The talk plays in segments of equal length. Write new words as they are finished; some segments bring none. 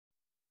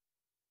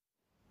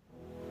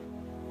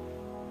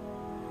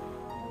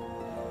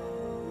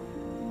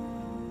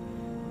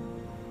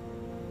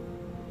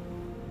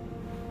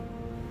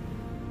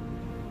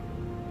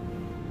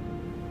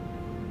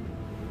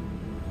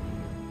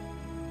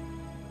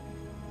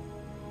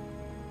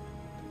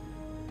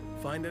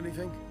Find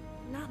anything?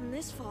 Not in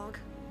this fog.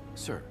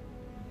 Sir,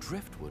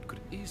 driftwood could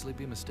easily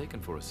be mistaken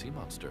for a sea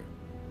monster.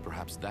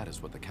 Perhaps that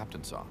is what the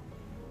captain saw.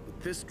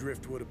 But this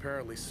driftwood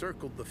apparently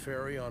circled the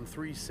ferry on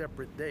 3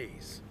 separate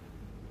days.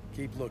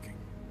 Keep looking.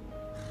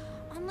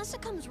 Unless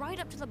it comes right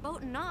up to the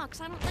boat and knocks,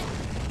 I don't think...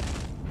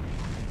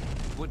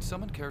 Would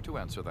someone care to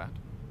answer that?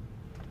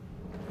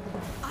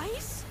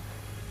 Ice?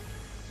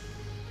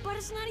 But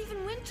it's not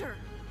even winter.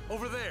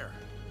 Over there!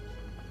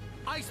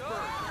 Iceberg!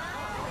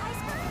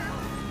 Iceberg?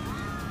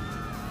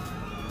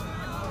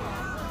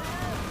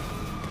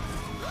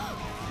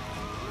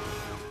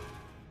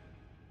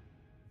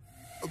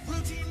 A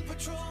routine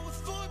patrol with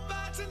 4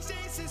 bots and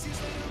stasis.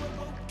 Years later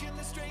awoke in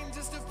the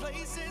strangest of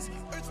places.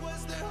 Earth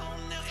was their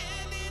home now,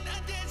 and in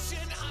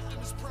addition,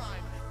 Optimus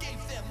Prime gave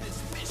them this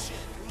mission.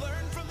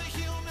 Learn from the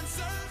humans,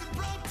 serve and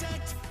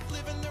protect.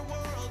 Live in their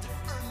world,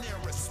 earn their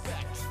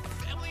respect. A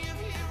family of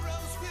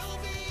heroes will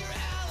be your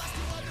allies.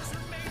 To others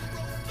remain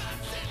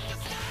robots in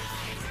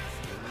disguise.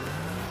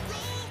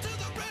 Roll to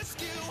the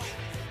rescue,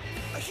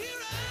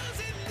 heroes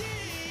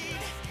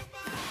indeed.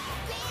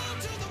 Roll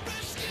to the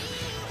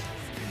rescue.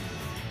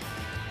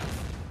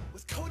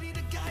 With Cody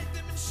to guide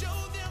them and show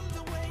them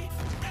the way.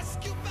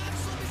 Rescue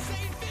bots will be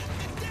safe in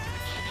the day.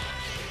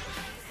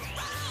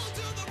 Roll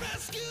to the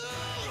rescue.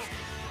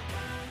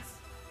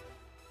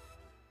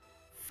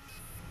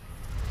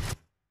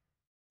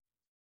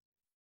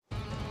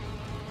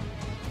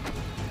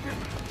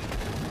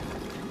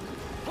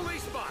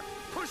 Police bot!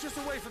 Push us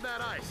away from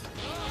that ice!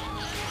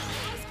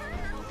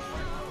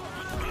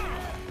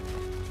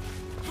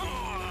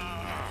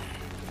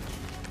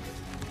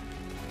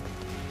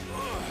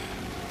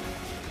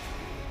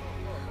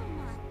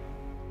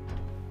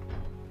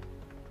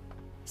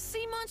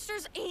 Sea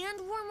monsters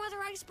and warm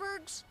weather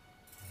icebergs?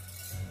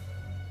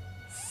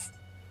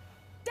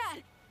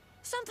 Dad!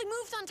 Something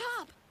moved on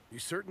top! You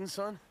certain,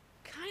 son?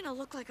 Kinda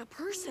looked like a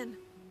person.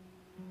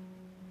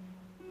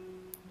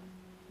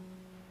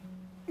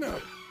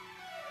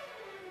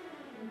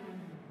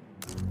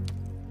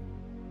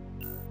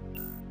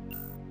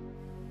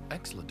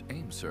 Excellent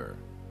aim, sir.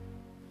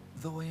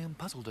 Though I am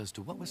puzzled as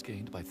to what was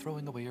gained by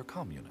throwing away your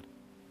comm unit.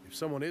 If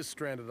someone is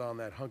stranded on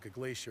that hunk of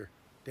glacier,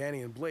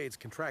 Danny and Blades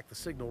can track the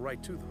signal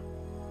right to them.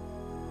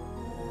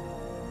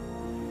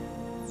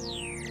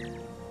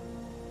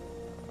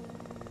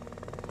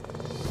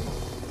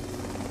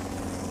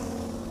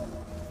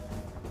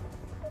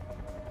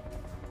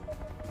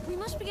 We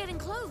must be getting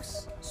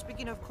close.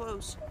 Speaking of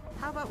close,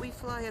 how about we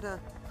fly at a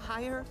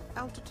higher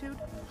altitude?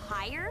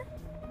 Higher?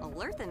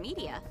 Alert the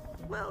media.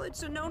 Well,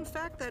 it's a known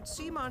fact that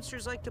sea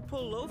monsters like to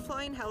pull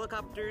low-flying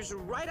helicopters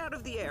right out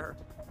of the air.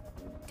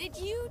 Did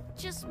you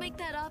just make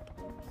that up?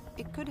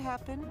 It could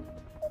happen.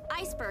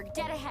 Iceberg,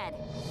 dead ahead.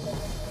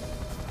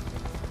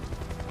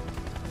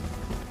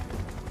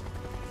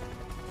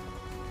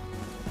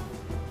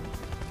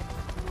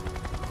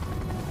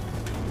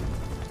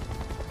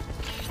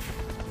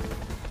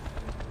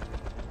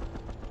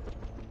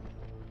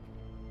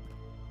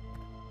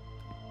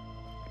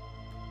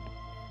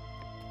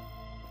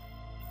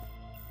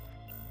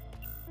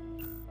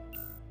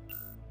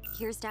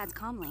 Here's Dad's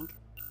comm link.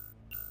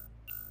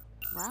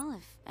 Well,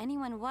 if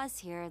anyone was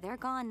here, they're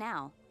gone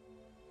now.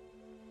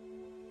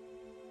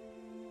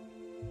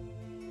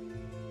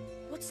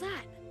 What's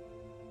that?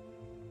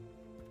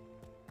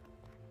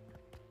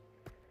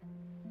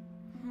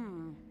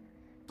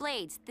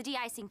 Blades, the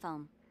de-icing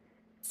foam.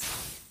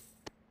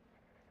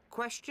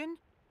 Question?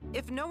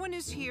 If no one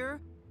is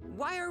here,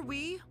 why are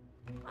we?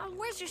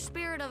 Where's your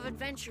spirit of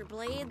adventure,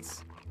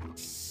 Blades?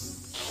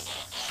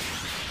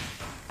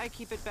 I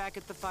keep it back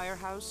at the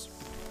firehouse.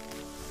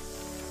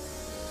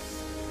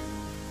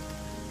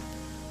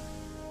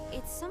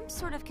 It's some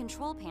sort of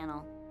control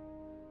panel.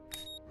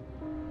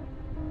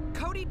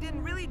 Cody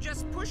didn't really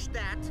just push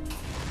that.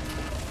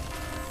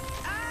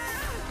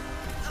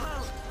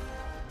 Ah!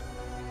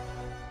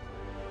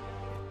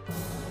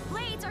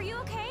 Blades, are you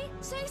okay?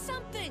 Say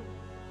something!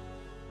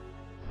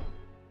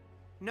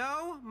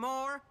 No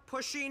more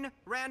pushing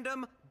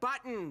random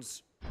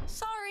buttons.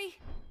 Sorry.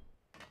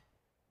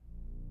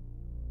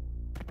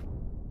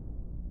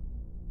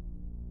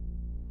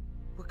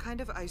 What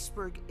kind of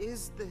iceberg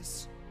is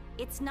this?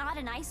 It's not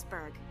an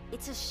iceberg.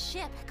 It's a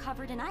ship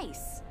covered in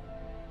ice.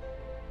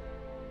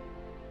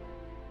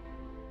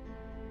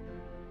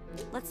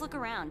 Let's look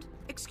around.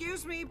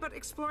 Excuse me, but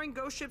exploring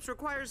ghost ships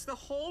requires the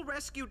whole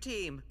rescue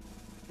team.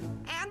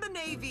 And the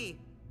Navy.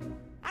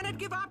 And I'd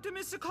give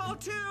Optimus a call,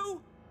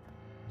 too.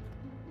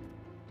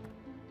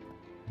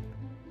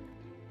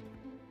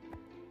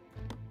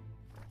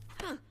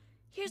 Huh.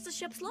 Here's the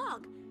ship's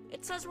log.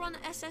 It says we're on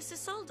the SS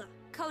Isolde.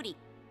 Cody,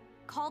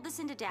 call this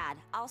into Dad.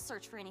 I'll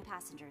search for any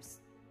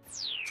passengers.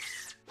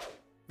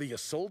 The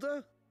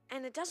Isolde?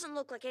 And it doesn't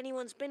look like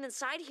anyone's been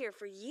inside here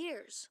for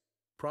years.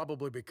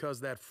 Probably because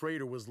that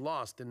freighter was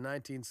lost in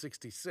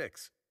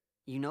 1966.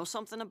 You know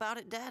something about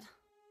it, Dad?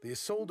 The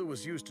Isolde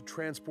was used to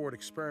transport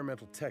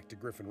experimental tech to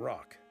Griffin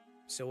Rock.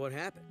 So what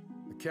happened?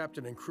 The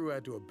captain and crew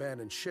had to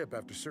abandon ship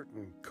after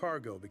certain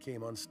cargo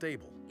became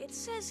unstable. It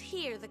says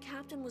here the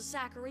captain was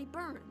Zachary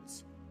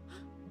Burns.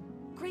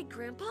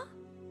 Great-grandpa?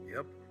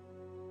 Yep.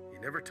 He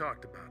never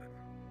talked about it.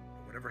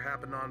 But whatever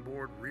happened on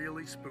board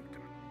really spooked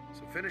him.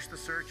 So finish the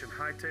search and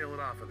hightail it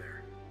off of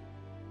there.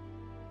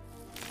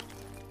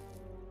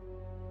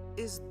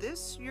 Is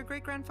this your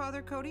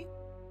great-grandfather, Cody?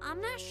 I'm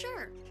not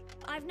sure.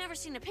 I've never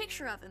seen a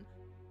picture of him.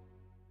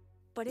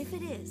 But if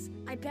it is,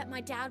 I bet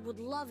my dad would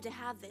love to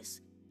have this.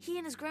 He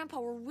and his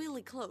grandpa were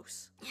really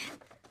close.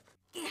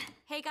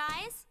 Hey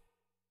guys,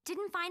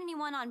 didn't find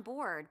anyone on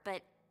board,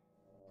 but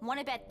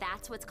wanna bet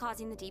that's what's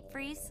causing the deep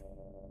freeze?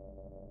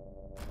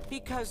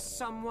 Because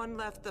someone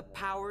left the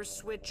power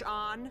switch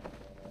on?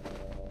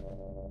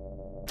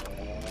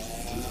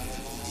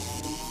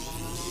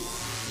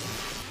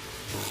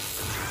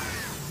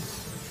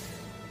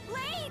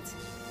 Wait!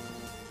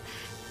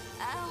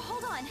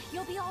 Hold on,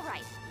 you'll be all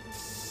right.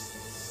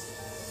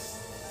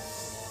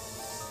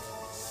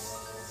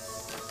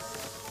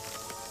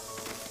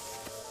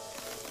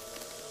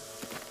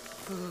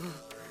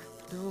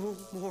 No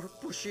more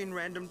pushing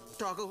random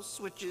toggle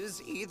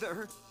switches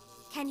either.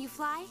 Can you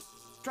fly?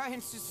 Try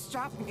and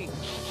stop me.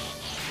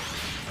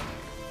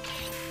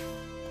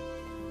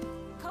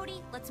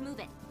 Cody, let's move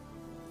it.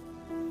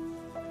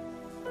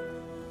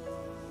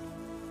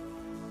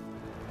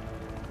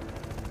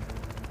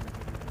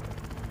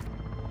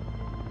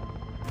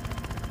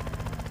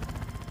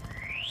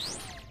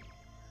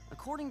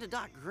 According to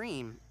Doc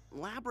Green,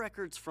 lab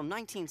records from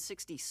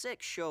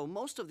 1966 show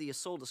most of the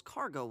Isolde's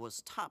cargo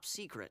was top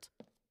secret.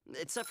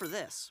 Except for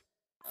this.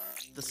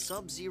 The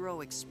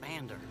Sub-Zero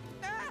Expander.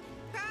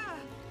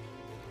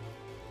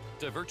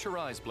 Divert your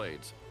eyes,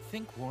 Blades.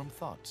 Think warm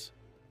thoughts.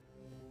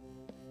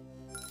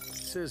 It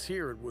says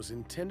here it was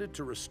intended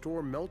to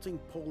restore melting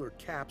polar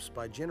caps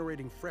by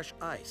generating fresh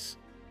ice.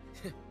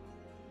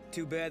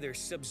 Too bad their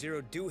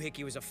Sub-Zero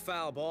doohickey was a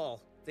foul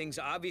ball. Thing's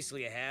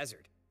obviously a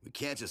hazard. We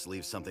can't just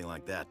leave something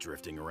like that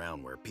drifting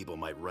around where people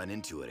might run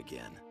into it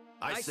again.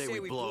 I say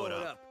we blow it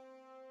up.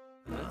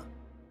 Huh?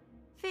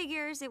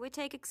 Figures it would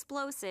take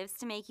explosives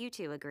to make you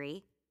two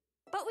agree.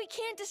 But we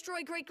can't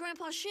destroy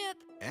Great-grandpa's ship.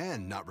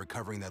 And not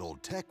recovering that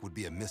old tech would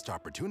be a missed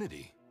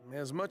opportunity.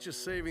 As much as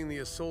saving the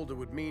Isolde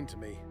would mean to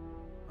me,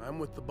 I'm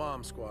with the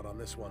bomb squad on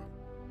this one.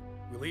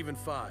 We leave in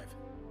 5.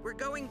 We're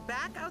going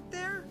back out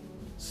there?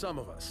 Some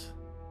of us.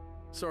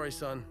 Sorry,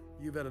 son.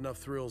 You've had enough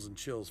thrills and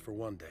chills for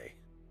one day.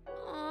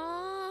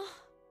 Aww.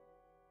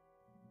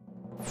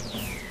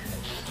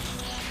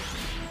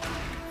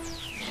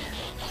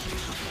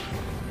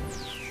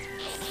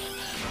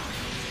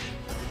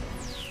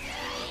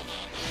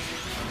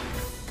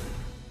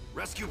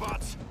 Rescue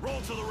bots, roll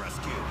to the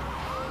rescue!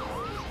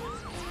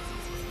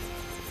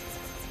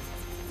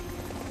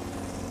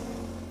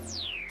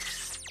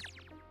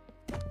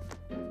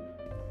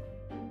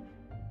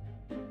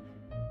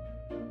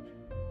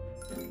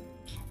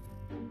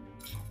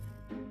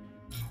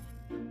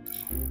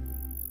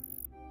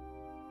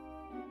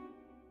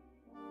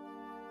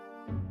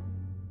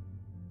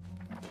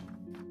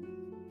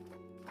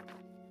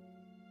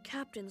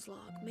 Captain's log,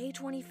 May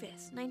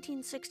 25th,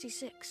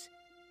 1966.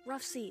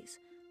 Rough seas.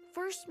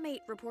 First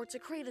mate reports a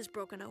crate is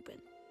broken open.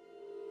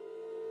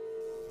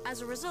 As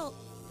a result,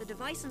 the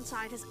device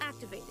inside has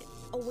activated,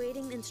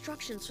 awaiting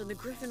instructions from the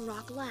Griffin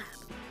Rock lab.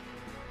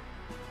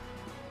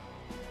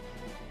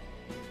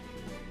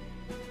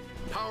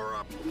 Power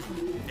up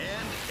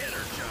and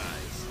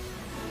energize!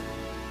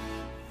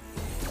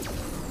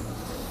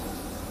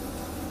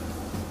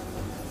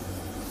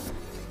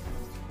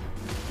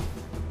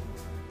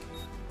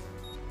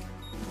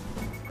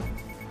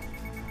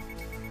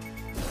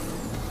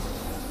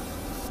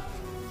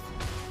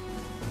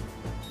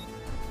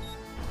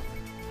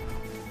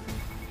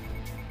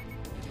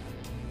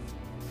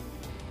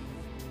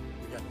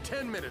 We got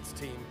 10 minutes,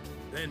 team.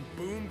 Then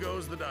boom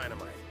goes the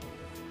dynamite.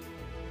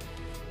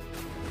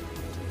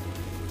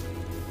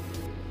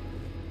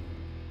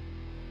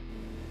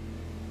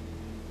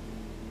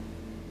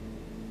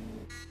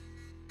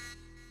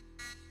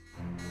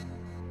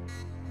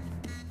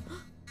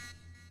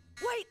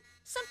 Wait!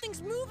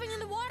 Something's moving in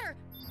the water!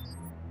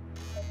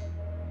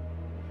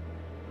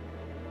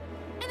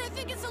 And I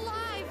think it's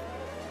alive!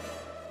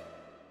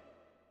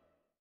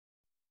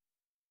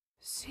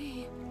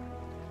 Sea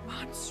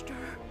monster.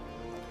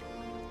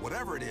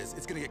 Whatever it is,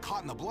 it's gonna get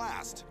caught in the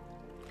blast.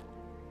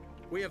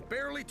 We have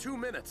barely 2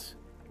 minutes.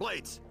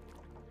 Blades!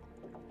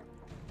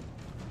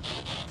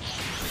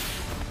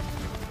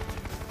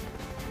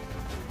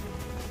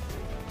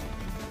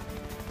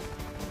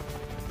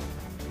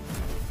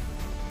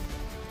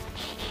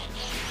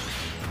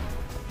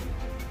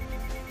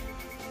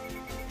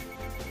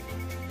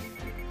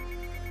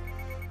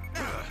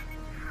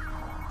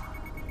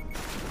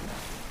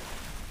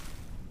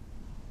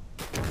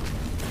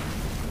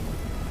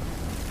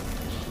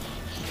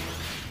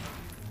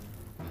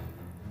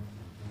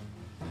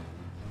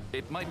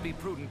 It might be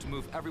prudent to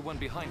move everyone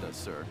behind us,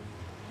 sir.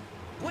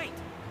 Wait!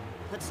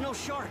 That's no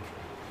shark!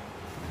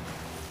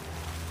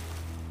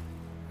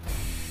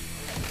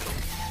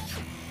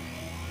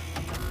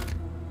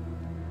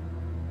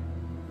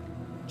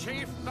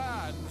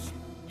 Burns.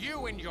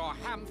 You and your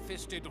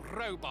ham-fisted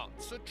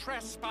robots are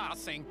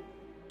trespassing.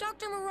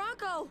 Dr.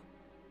 Morocco!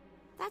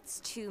 That's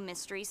 2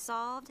 mysteries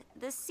solved.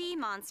 The sea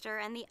monster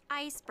and the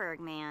Iceberg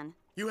man.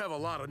 You have a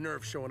lot of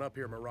nerve showing up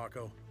here,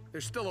 Morocco.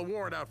 There's still a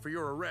warrant out for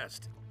your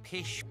arrest.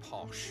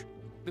 Pish-posh.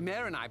 The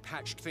mayor and I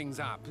patched things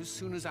up as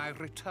soon as I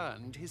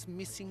returned his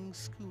missing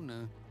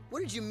schooner. What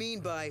did you mean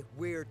by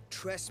we're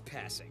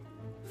trespassing?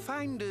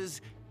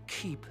 Finders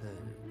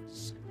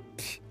keepers.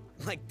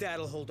 Like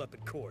that'll hold up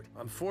in court.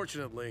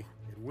 Unfortunately,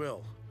 it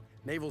will.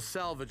 Naval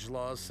salvage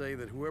laws say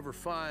that whoever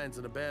finds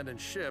an abandoned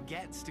ship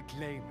Gets to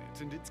claim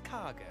it and its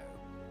cargo.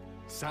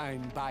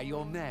 Signed by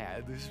your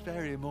mayor this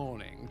very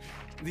morning.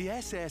 The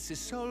SS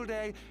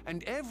Isolde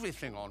and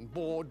everything on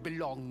board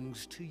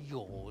belongs to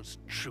yours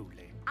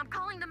truly. I'm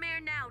calling the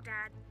mayor now,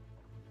 Dad.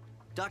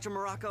 Dr.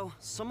 Morocco,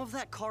 some of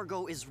that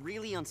cargo is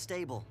really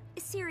unstable.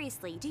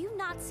 Seriously, do you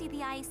not see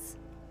the ice?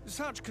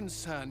 Such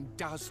concern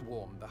does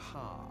warm the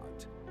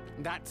heart.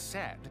 That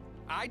said,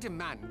 I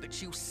demand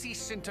that you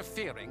cease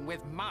interfering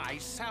with my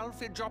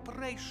salvage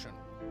operation.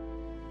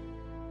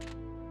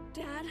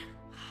 Dad,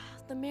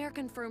 the mayor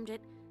confirmed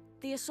it.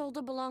 The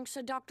Isolde belongs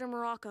to Dr.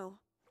 Morocco.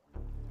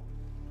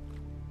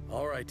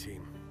 All right,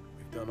 team.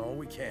 We've done all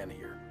we can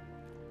here.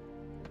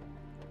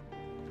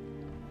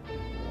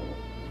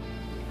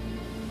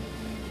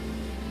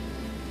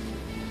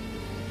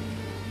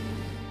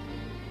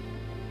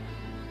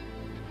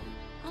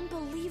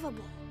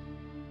 Unbelievable.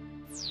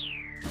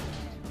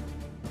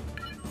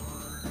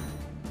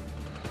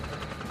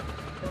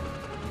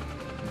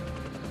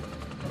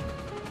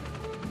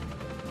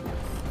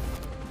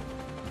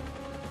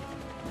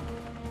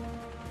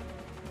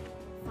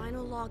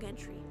 Final log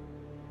entry.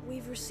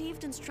 We've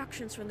received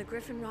instructions from the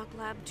Griffin Rock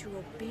lab to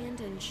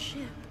abandon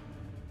ship.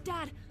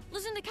 Dad,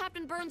 listen to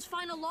Captain Burns'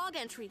 final log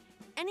entry.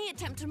 Any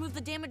attempt to move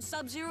the damaged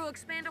Sub-Zero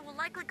expander will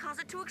likely cause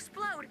it to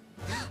explode.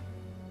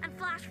 And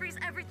flash freeze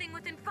everything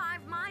within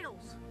 5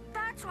 miles.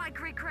 That's why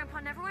Great Grandpa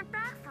never went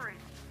back for it.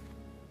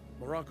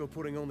 Morocco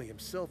putting only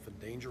himself in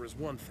danger is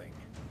one thing.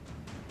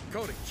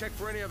 Cody, check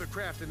for any other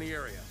craft in the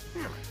area.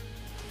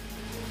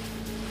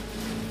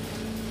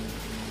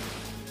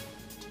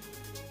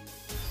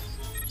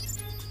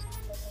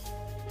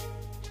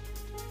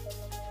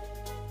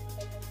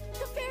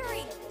 The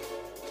ferry!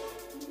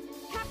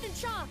 Captain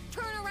Shaw,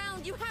 turn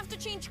around. You have to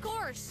change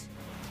course.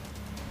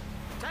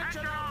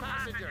 Attention all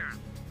passengers!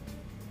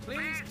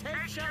 Please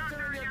take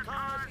shelter in your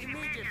cars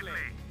immediately.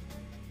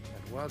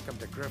 And welcome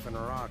to Griffin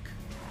Rock.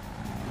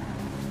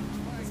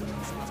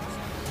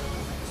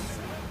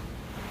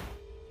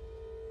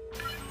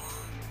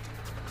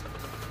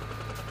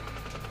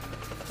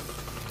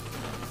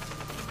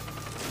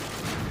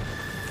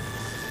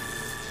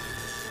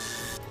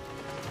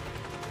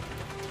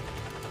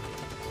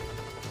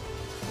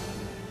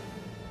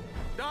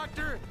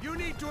 Doctor, you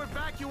need to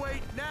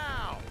evacuate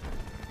now!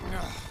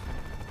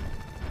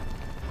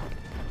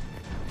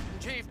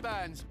 Chief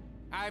Burns,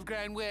 I've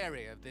grown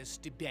weary of this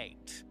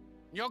debate.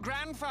 Your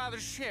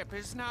grandfather's ship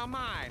is now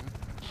mine.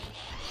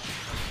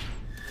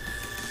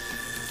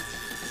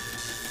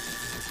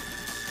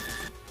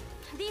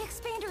 The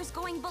expander is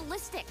going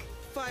ballistic.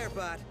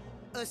 Firebot,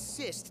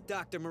 assist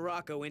Dr.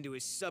 Morocco into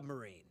his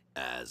submarine.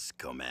 As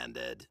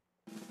commanded.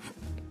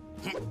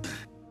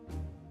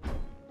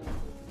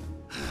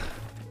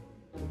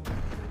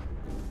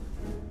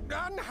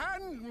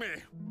 Unhand me!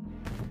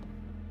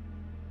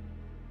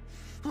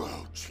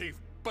 Oh, Chief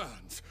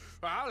Burns,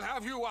 I'll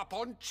have you up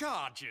on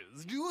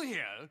charges. Do you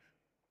hear?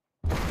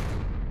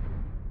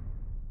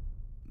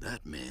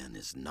 That man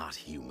is not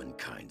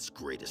humankind's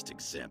greatest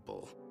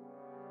example.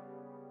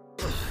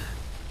 I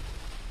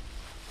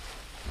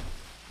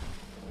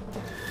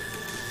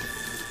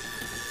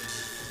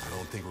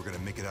don't think we're gonna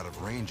make it out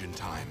of range in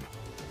time.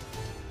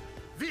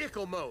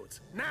 Vehicle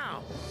modes,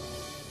 now!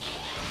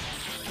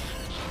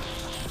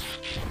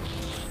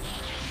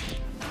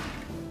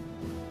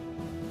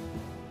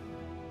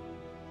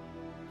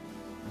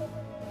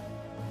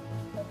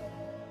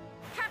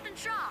 Captain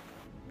Shaw,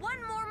 1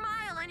 more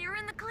mile and you're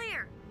in the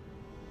clear.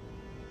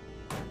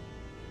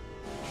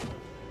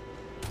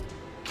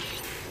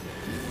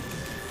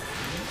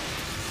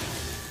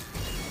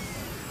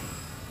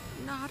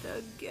 Not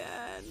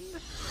again.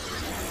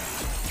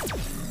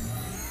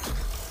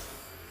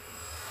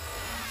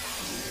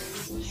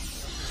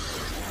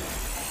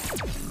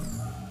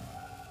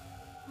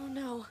 Oh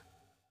no.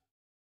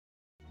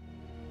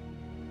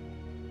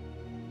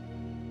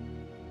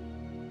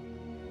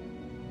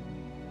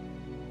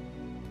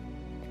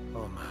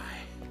 Oh my.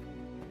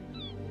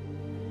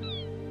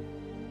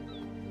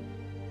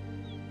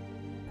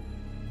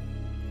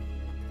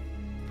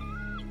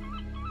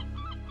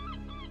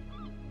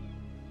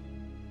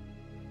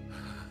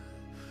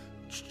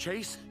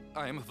 Chase?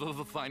 I am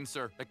fine,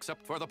 sir,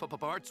 except for the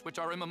parts which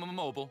are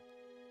immobile.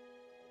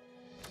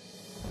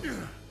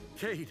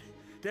 Kate,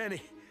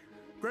 Danny,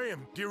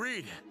 Graham, do you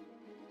read?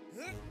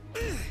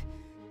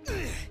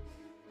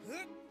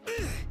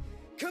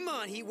 Come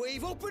on,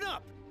 Heatwave, open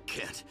up!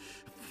 Can't.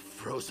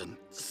 Frozen.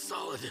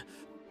 Solid.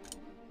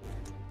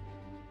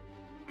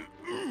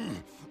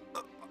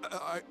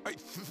 I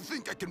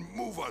think I can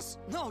move us.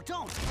 No,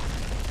 don't!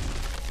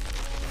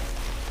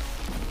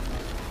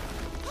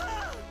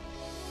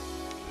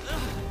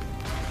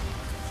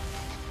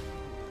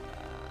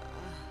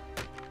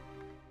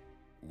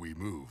 We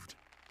moved.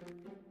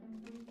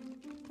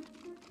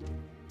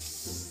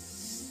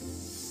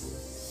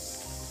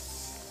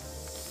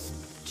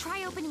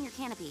 Try opening your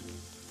canopy.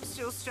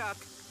 Still stuck.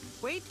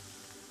 Wait.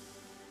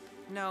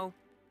 No.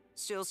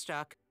 Still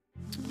stuck.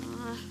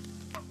 I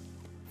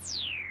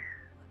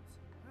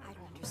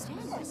don't understand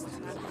this.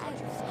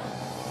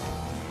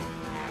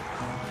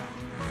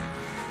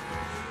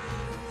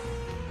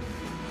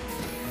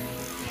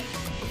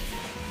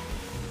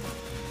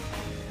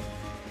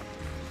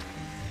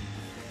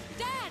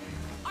 Dad,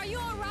 are you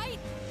all right?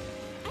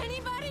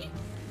 Anybody?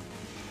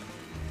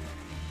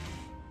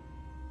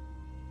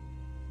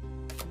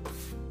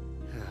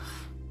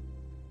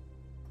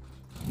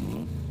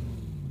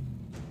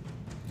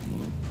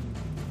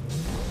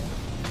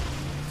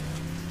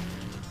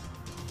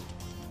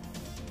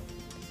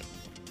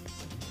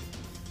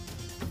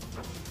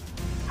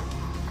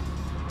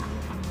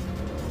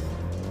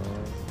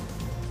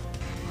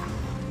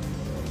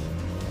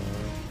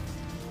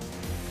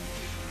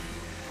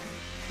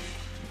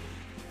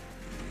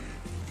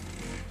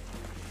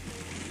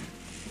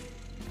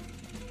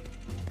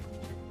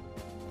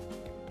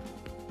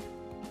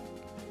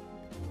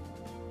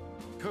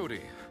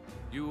 Cody,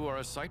 you are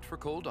a sight for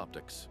cold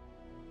optics.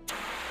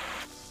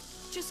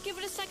 Just give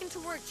it a second to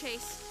work,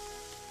 Chase.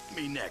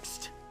 Me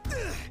next.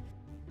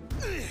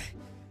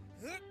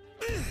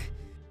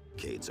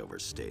 Cade's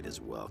overstayed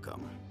his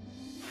welcome.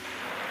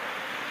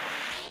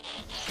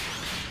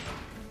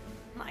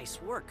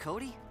 Nice work,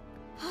 Cody.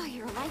 Oh,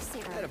 you're a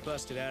lifesaver. I'd have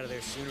busted out of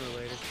there sooner or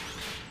later.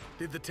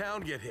 Did the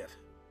town get hit?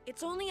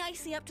 It's only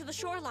icy up to the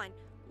shoreline.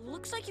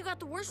 Looks like you got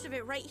the worst of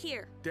it right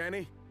here.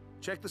 Danny,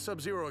 check the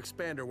Sub-Zero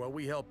expander while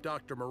we help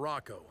Dr.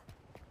 Morocco.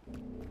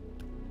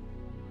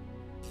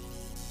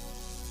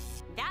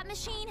 That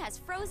machine has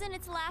frozen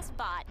its last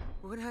bot.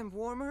 When I'm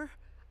warmer,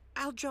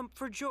 I'll jump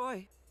for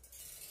joy.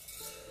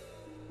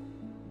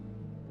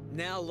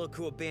 Now look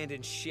who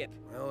abandoned ship.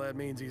 Well, that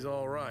means he's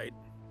all right.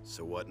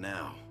 So what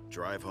now?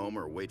 Drive home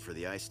or wait for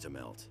the ice to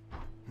melt?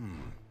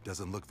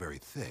 Doesn't look very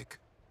thick.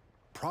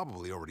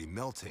 Probably already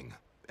melting,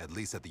 at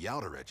least at the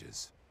outer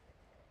edges.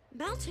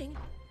 Melting?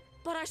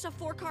 But I saw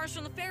 4 cars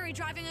from the ferry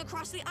driving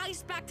across the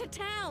ice back to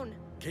town.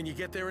 Can you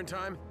get there in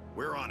time?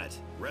 We're on it.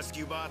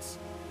 Rescue bots,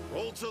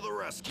 roll to the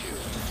rescue.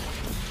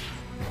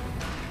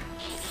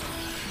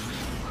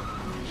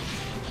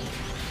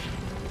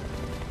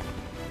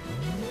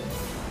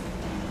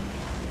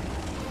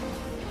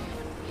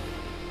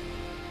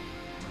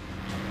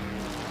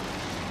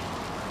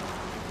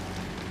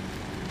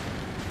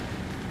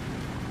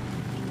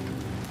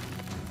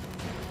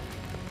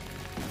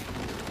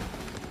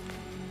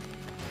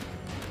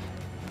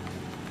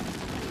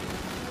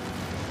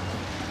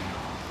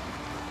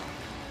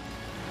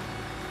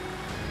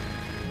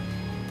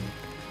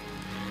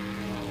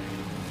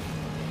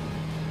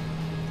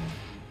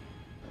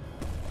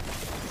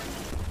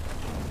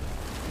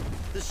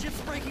 The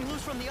ship's breaking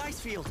loose from the ice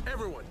field.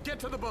 Everyone, get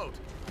to the boat.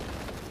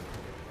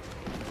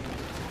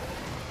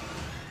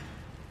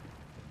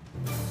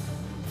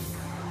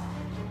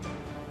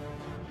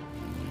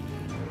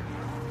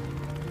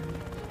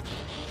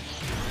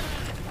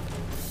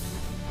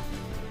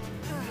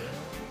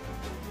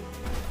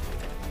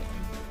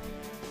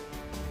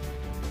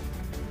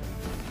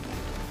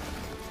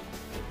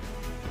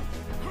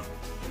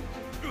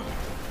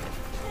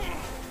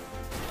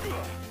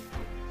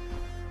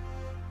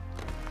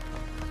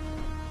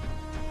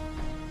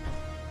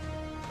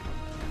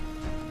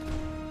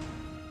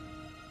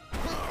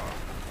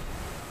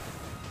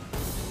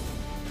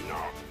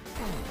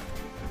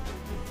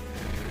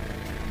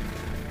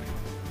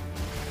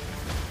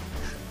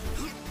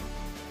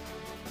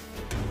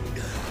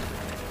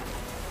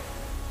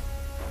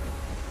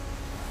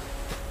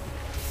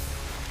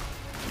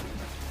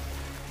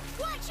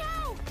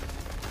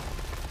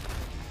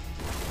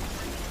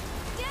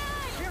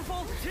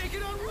 Take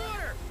it on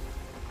water!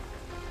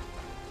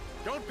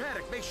 Don't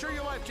panic. Make sure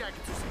your life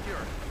jackets are secure.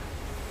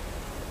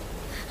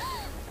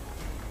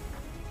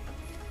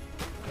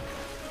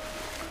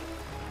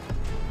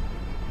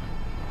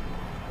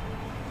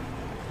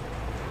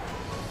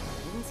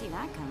 Didn't see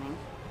that coming.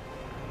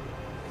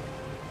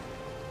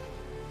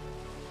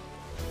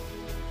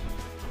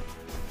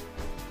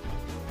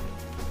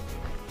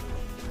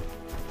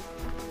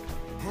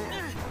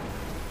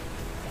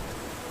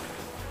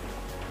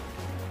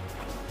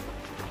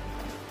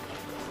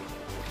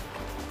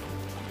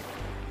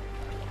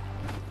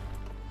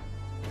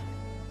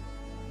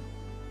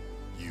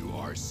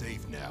 Are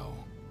safe now.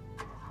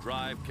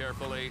 Drive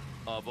carefully,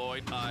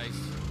 avoid ice.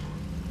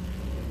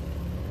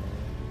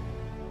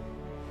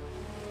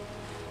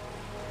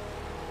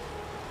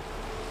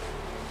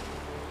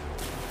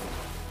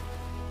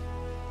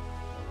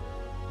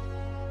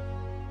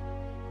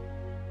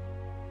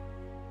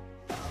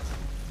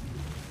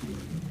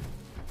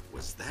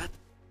 Was that?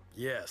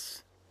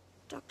 Yes.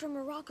 Dr.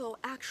 Morocco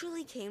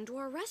actually came to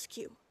our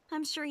rescue.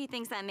 I'm sure he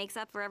thinks that makes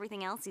up for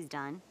everything else he's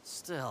done.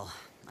 Still,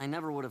 I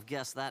never would have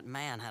guessed that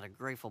man had a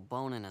grateful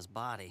bone in his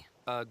body.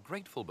 A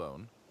grateful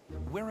bone?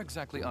 Where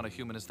exactly on a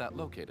human is that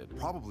located?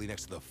 Probably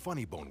next to the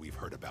funny bone we've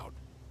heard about.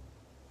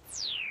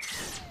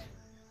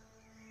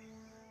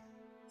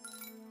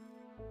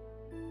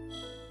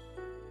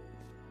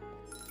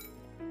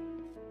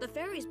 The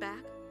ferry's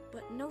back,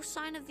 but no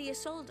sign of the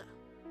Isolde.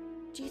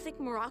 Do you think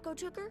Morocco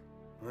took her?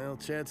 Well,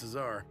 chances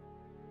are.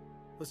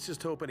 Let's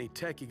just hope any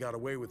tech he got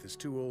away with is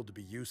too old to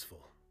be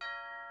useful.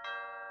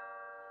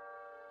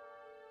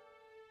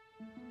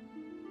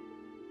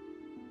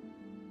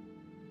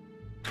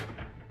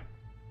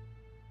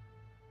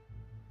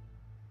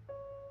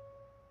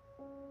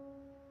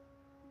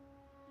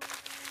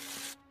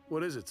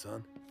 What is it,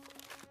 son?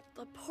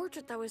 The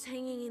portrait that was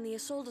hanging in the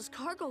Isolde's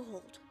cargo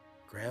hold.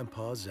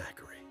 Grandpa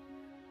Zachary.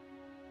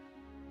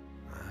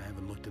 I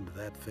haven't looked into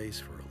that face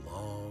for a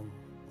long,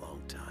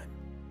 long time.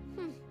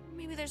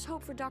 Maybe there's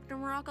hope for Dr.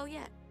 Morocco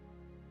yet.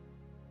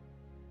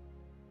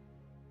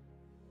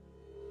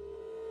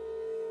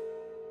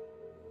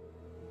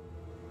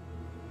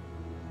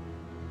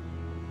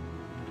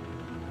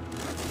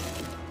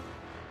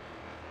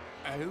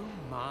 Oh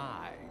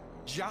my,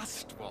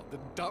 just what the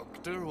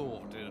doctor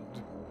ordered.